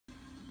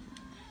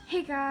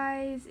Hey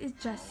guys,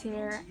 it's Jess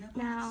here.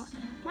 Now,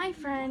 my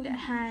friend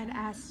had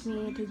asked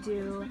me to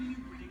do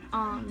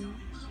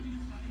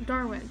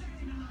Darwin,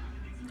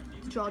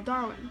 to draw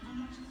Darwin,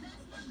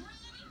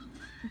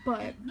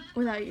 but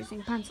without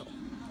using pencil.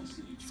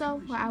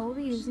 So what I will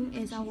be using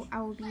is I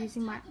will be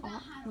using my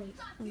wait,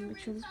 let me make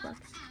sure this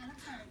works.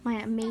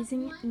 My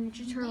Amazing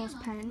Ninja Turtles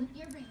pen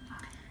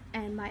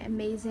and my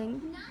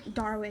Amazing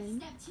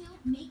Darwin,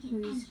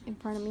 who's in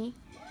front of me.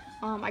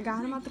 I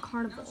got him at the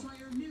carnival,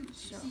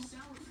 so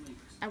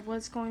I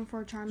was going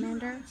for a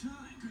Charmander,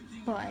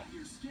 but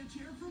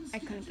I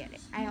couldn't get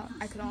it.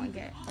 I could only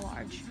get a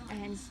large,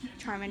 and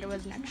Charmander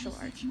was an extra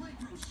large.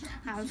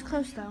 I was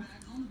close though.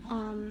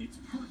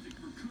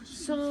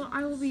 So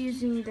I will be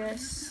using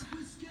this.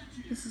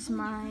 This is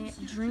my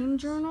dream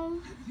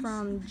journal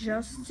from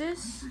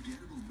Justice.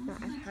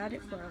 I've had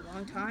it for a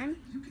long time.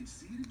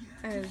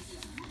 I've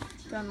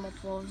done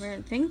multiple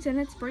different things, and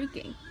it's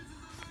breaking.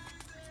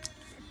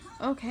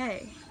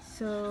 Okay,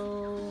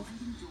 so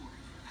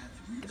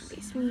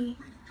face me.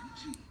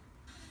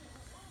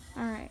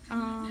 Alright,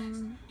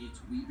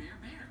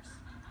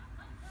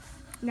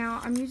 now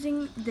I'm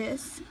using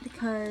this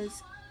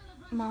because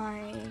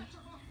my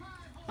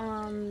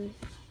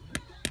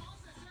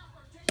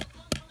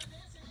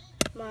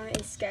my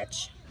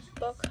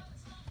sketchbook,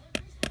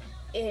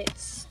 I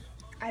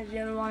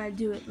didn't want to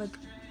do it like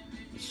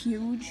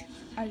huge.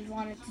 I just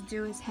wanted to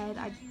do his head.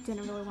 I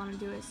didn't really want to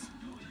do his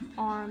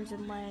arms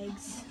and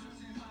legs.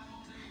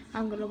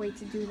 I'm gonna wait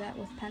to do that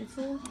with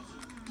pencil.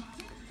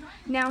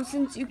 Now,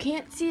 since you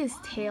can't see his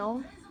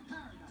tail,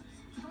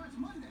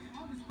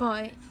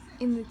 but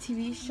in the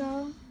TV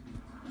show,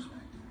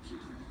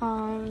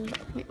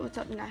 wait, what's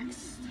up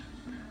next?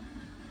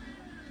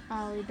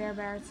 Oh, Bear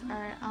Bears.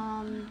 Alright,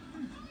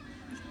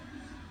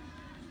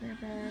 Bear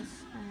Bears.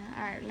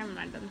 Alright, never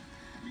mind them.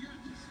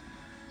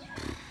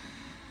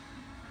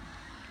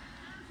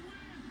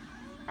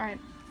 Alright,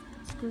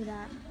 screw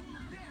that.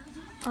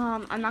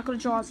 I'm not gonna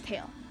draw his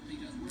tail.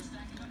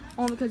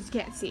 Only because you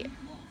can't see it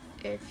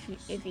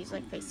if he's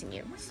like facing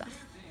you and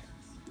stuff.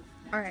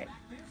 Alright,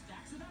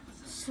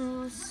 so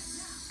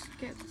let's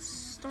get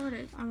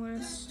started. I'm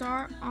gonna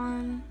start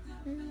on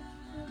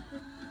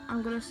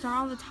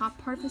the top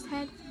part of his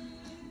head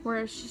where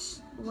it's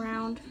just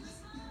round,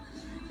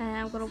 and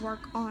I'm gonna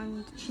work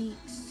on the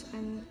cheeks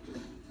and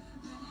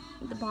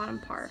the bottom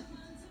part.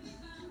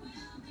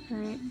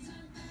 Alright.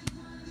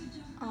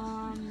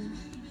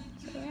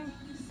 So yeah.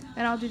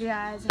 And I'll do the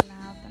eyes and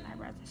mouth and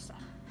eyebrows and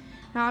stuff.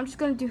 Now I'm just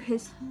gonna do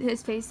his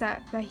face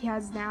that he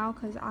has now,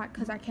 cause I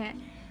can't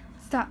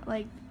stop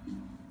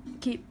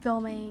keep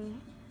filming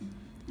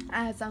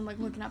as I'm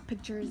looking up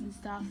pictures and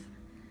stuff.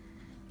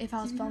 If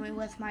I was filming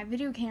with my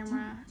video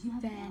camera,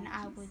 then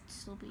I would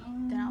do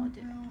it,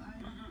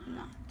 but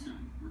not.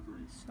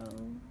 So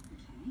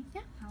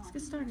yeah, let's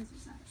get started.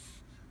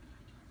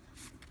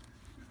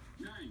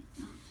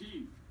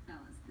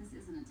 Fellas, this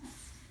isn't a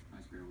test.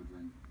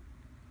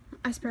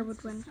 I spare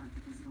would win. Start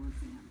the physical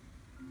exam.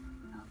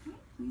 Okay,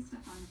 please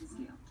step onto the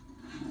scale.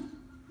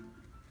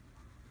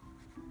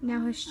 Now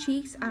his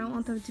cheeks, I don't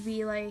want them to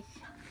be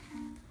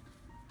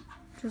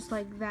just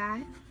like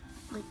that,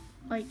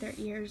 like their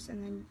ears,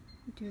 and then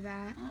do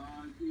that.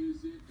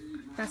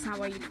 That's not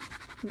what you do.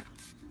 No.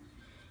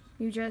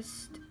 You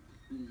just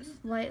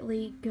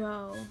slightly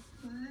go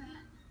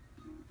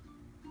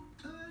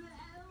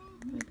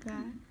like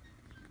that.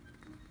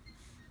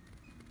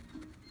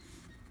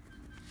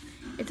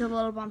 It's a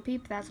little bumpy,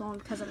 but that's only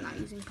because I'm not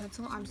using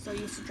pencil. I'm so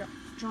used to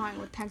drawing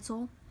with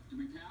pencil.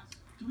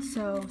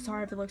 So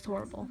sorry if it looks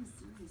horrible.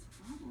 Serious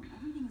problem.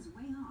 Everything is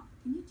way off.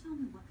 Can you tell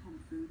me what kind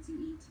of foods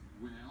you eat?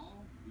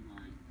 Well, we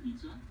like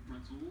pizza,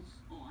 pretzels.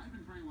 Oh, I've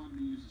been trying a lot of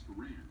new uses for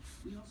ranch.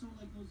 We also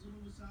like those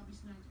little wasabi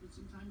snacks, but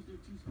sometimes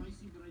they're too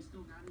spicy, but I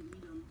still gotta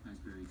eat them.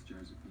 Iceberries,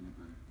 jars of peanut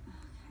butter.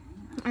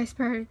 Okay.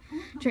 Iceberry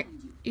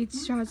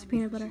eats jars of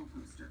peanut butter.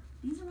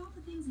 These are all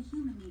the things a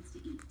human needs to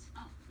eat.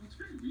 Oh, that's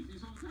great. We eat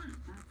these all the time.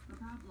 That's the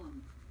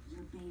problem.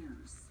 You're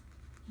bears.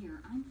 Here,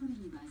 I'm putting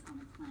you guys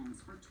on a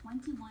cleanse for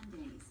 21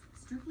 days,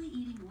 strictly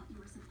eating what you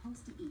were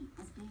supposed to eat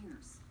as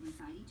bears.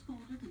 Inside each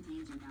folder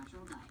contains your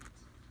natural diet.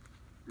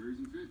 Berries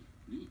and fish.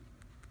 Neat.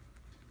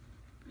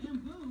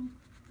 Bamboo?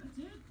 That's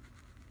it?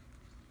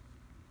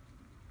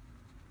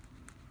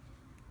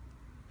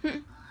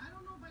 I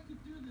don't know if I could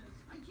do this.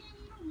 I can't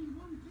eat only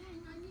one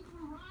thing. I need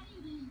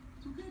variety.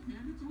 It's okay,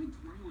 man. It's only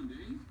 21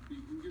 days. We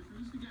can get through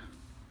this together.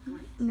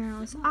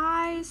 Now his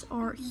eyes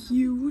are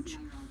huge.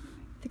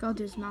 I think I'll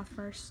do his mouth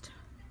first.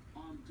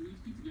 Do you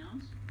eat pizza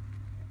gallons?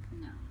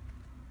 No.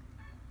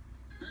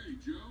 Hey,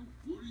 Joe.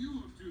 What are you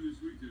up to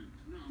this weekend?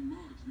 Not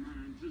much,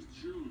 man. Just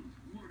chilling.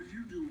 What are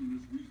you doing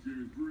this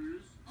weekend,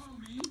 Chris? Oh,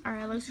 me?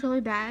 Alright, looks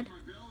really bad.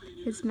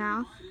 His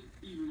mouth.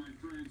 Even my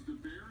friends, the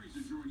berries,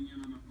 are joining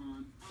in on the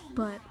fun. All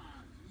But right.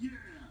 Yeah.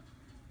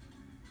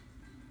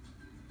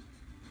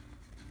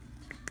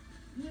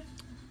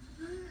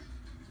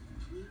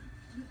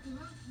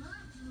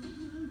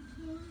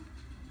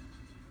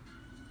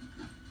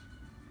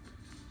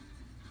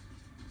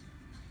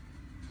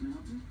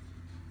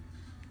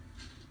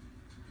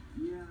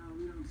 Yeah,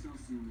 sell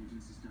seaweed in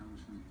this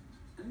establishment.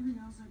 Anything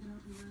else I can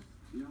help you with?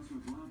 We also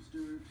have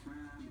lobster,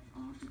 crab,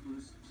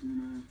 octopus,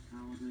 tuna,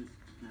 halibut,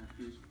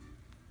 catfish.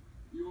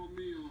 Your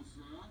meal,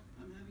 sir.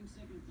 I'm having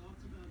second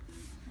thoughts about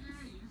this.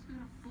 Hey, you just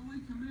gotta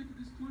fully commit to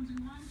this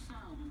cleansing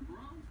lifestyle, then,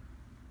 bro.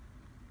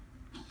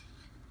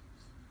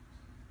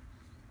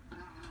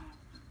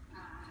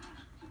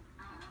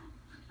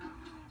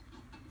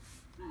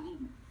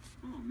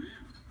 Oh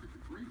man, I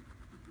feel great.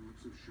 It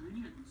looks so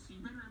shiny, I can see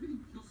better,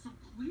 everything feels so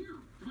clear.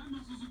 My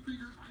muscles look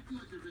bigger, I feel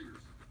like they're bigger.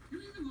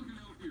 You're even looking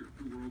healthier.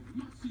 The world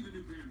must see the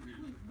new Pan Pan.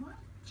 Wait, what?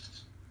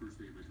 First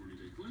day of my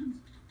 20-day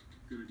cleanse.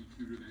 Gonna be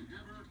cuter than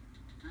ever.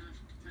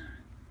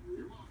 Hashtag.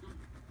 You're welcome.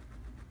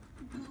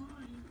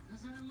 Why?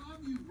 Because I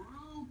love you,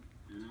 bro.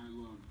 And I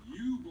love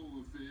you, bowl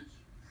of fish.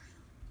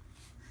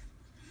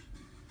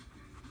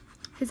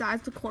 His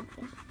eyes look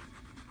horrible.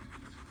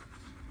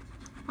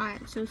 I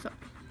am so sorry.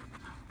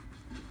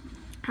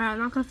 I'm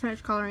not gonna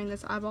finish coloring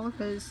this eyeball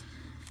because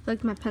I feel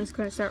like my pen's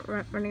gonna start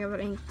running out of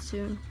ink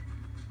soon.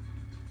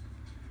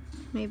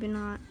 Maybe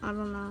not. I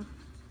don't know.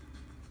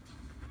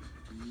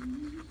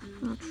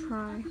 I'll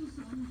try.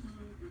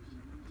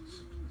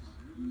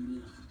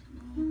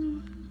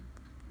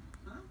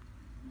 Huh?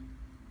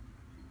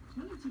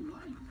 22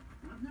 lights?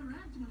 I've never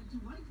had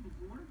 22 lights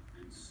before.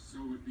 And so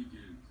it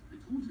begins. I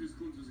told you this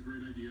cleanse was a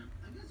great idea.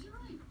 I guess you're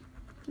right.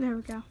 There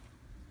we go.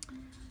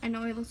 I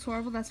know he looks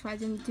horrible. That's why I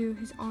didn't do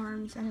his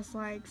arms and his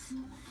legs.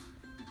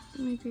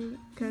 Maybe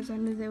because I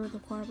knew they would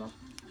look horrible.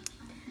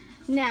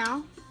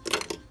 Now,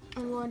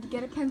 I'm going to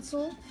get a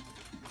pencil.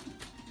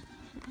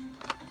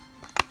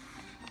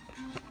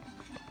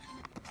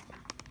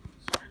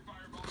 Sorry,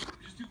 Fireball.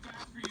 I'm just too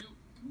fast for you.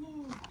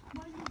 Whoa,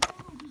 my new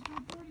photo just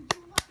got 42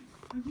 likes.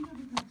 I've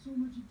never got so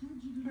much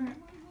attention in my life.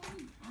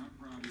 I'm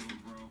proud of you,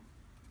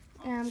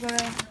 bro. And I'm going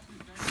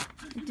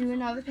to do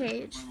another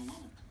page.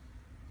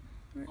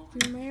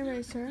 Do my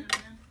eraser.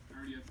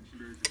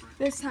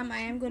 This time I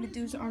am going to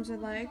do his arms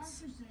and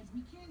legs. Doctor said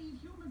we can't eat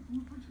human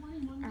food for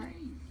 21 Alright.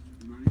 days.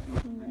 You mind if you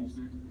finish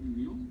that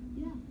meal?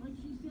 Yeah, like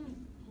she said,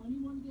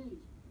 21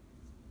 days.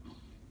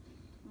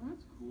 Well,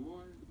 that's cool.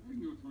 I can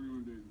go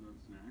 21 days without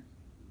snacks.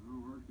 How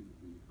hard can it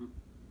be?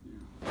 Yeah.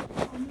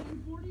 Oh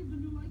man, 40 of the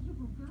new lights are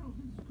for girls.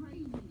 This is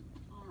crazy.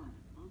 Alright,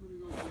 I'm gonna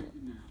go take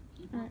a nap.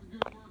 Keep up Alright. the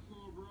good work,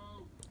 little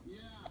bro.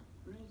 Yeah.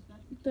 Grace,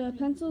 that's The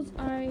pencils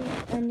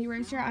and the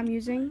eraser I'm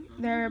using,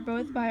 they're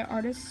both by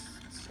Artist's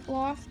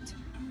Loft.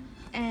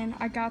 And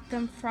I got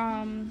them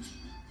from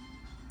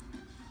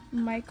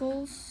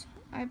Michael's,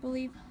 I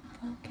believe.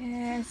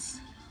 Focus.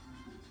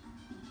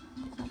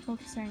 It's not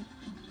focusing.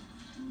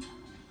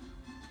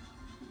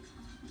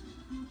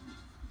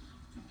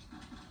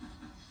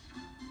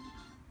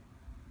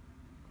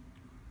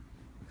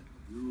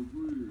 Yo,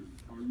 Brian,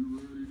 are you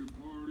ready to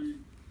party?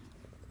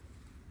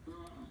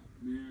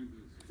 Man,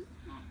 this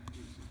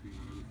is being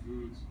one of the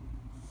foods.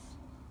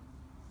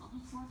 I'll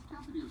just watch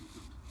cat videos or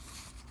something.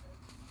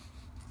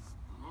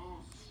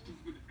 Oh,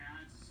 stupid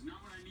ads. This is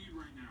not what I need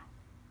right now.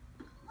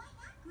 Why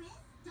not, Chris?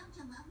 Don't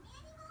you love me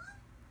anymore?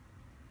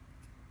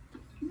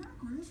 yeah,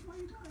 Chris,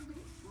 why you gotta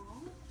leave,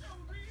 bro?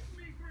 Don't leave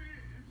me,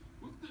 Chris.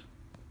 What the?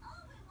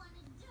 All we want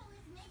to do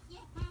is make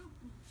you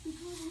happy.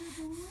 Because we're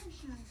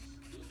delicious.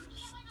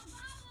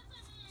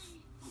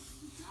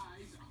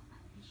 Guys, I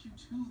miss you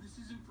too. This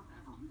isn't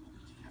forever. We will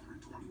be together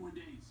in 21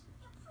 days.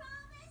 You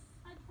promise?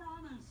 I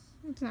promise.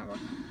 It's not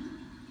working.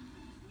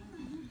 What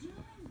are you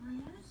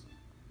doing, Chris?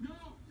 No,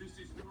 this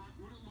is not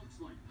what it looks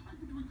like. I've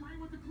been doing great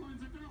with the cleanse.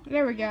 I've been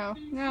There we go.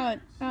 Now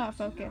it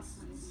focus.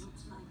 What it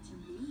looks like to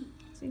me.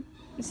 See?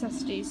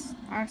 Necessities.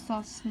 Our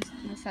sauce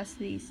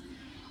necessities.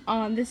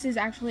 This is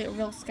actually a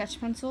real sketch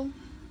pencil.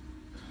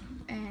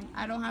 And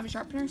I don't have a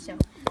sharpener, so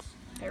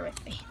bear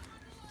with me.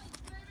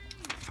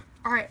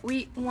 Alright,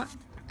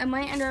 I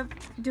might end up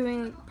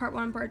doing part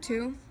 1 and part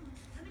 2.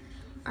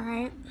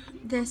 Alright,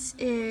 this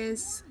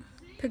is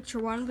picture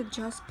 1 with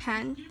just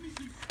pen,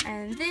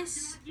 and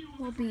this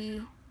will be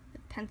the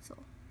pencil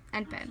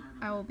and pen.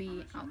 I will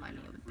be outlining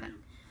it with pen.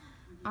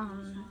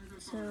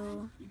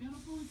 So You gotta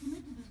fully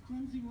commit to this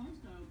cleansing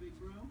lifestyle, big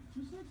bro.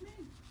 Just like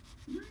me.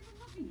 You're even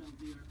looking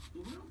healthier. The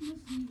world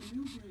must see the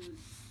new Grizz.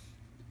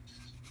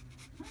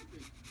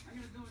 Perfect. I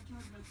gotta go and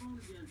charge my phone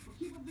again. But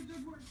keep up the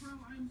good work, bro.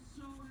 I'm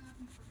so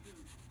happy for you.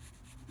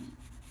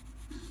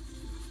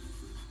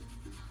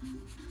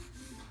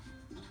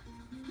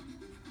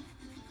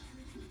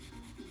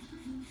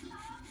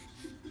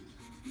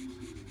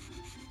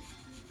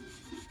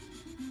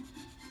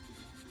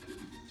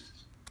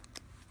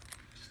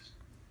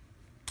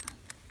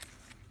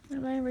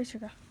 where'd my eraser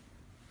go?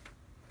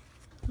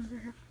 Over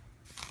here.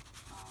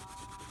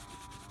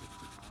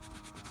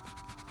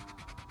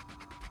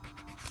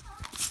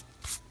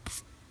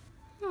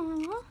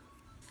 Aww.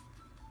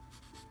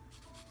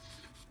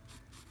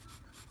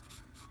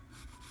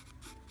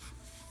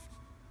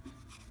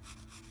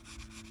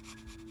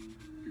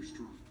 You're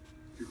strong.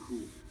 You're cool.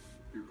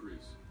 You're Chris.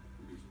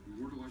 And there's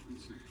more to life than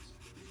snacks.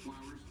 There's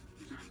flowers.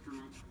 There's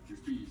astronauts. There's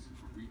bees.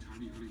 Are we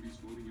tiny honeybees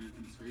floating in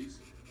infinite space?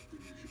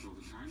 Maybe I should build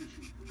a time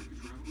machine. I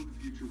could travel to the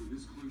future when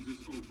this cleanse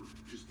is over.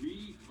 Just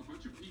me, a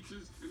bunch of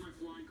pizzas, and my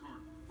flying car.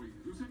 Wait,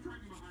 who's that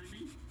driving behind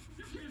me?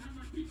 You can't have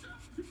my pizza.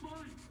 It's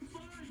fine. It's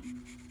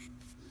fine.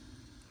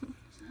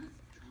 Is that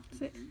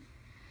chocolate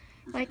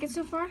cake? Like it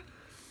so far?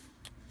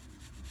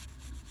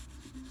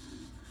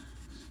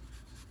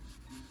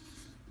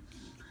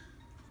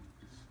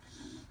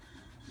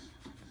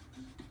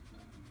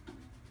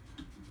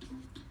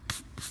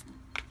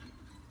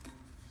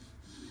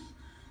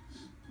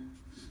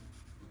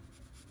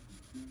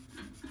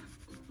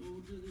 Oh,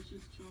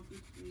 delicious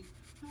chocolate cake.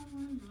 How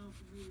I love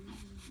you.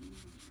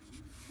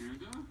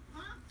 Panda?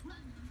 Huh? What?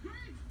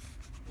 Great!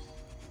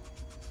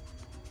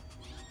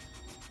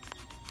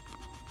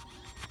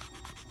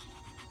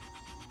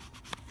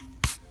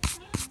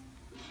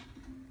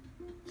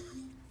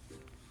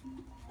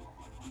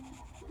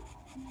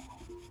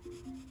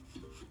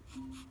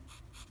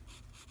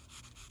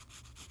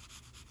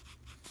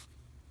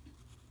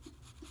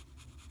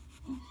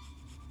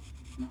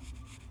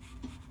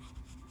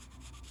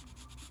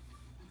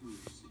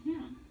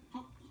 Man,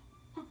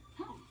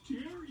 how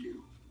dare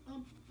you?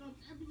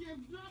 Yeah,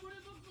 not what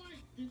it looks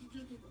like.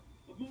 Just a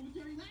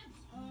momentary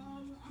lapse.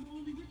 I'm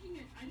only wishing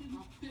it. I didn't.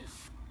 Not this.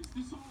 Is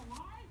this all a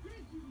lie?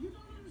 Chris, you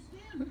don't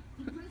understand.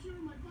 The pressure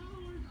of my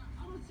followers.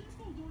 I'm a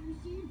symbol, don't you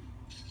see?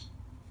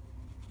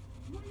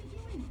 What are you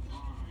doing? I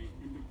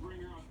am the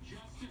bringer of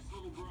justice,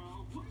 little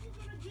bro. What are you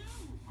gonna do?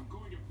 I'm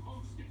going to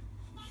post it.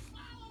 My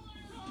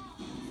followers!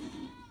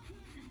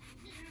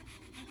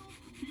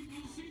 People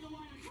will see the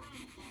light of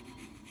truth.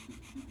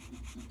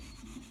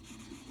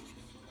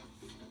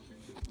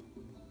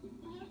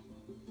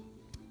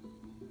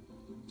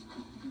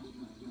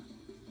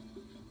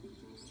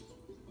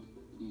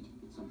 Need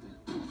something.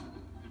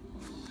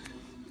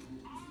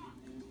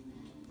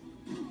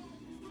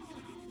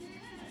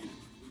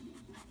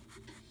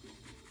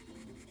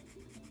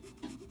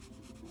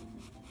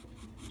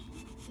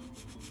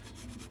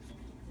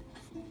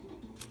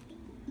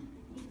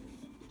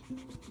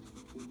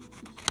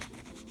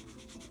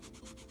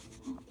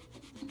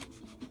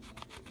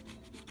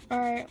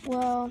 Alright,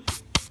 well,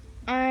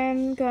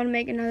 I'm going to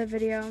make another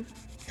video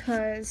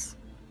because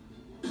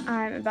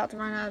I'm about to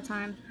run out of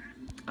time.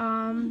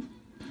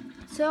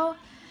 So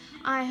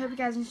I hope you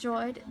guys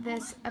enjoyed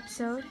this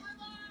episode,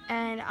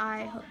 and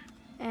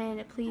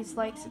please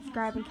like,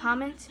 subscribe, and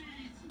comment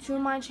to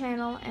my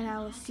channel, and I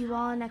will see you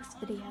all in the next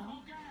video.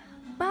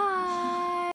 Bye!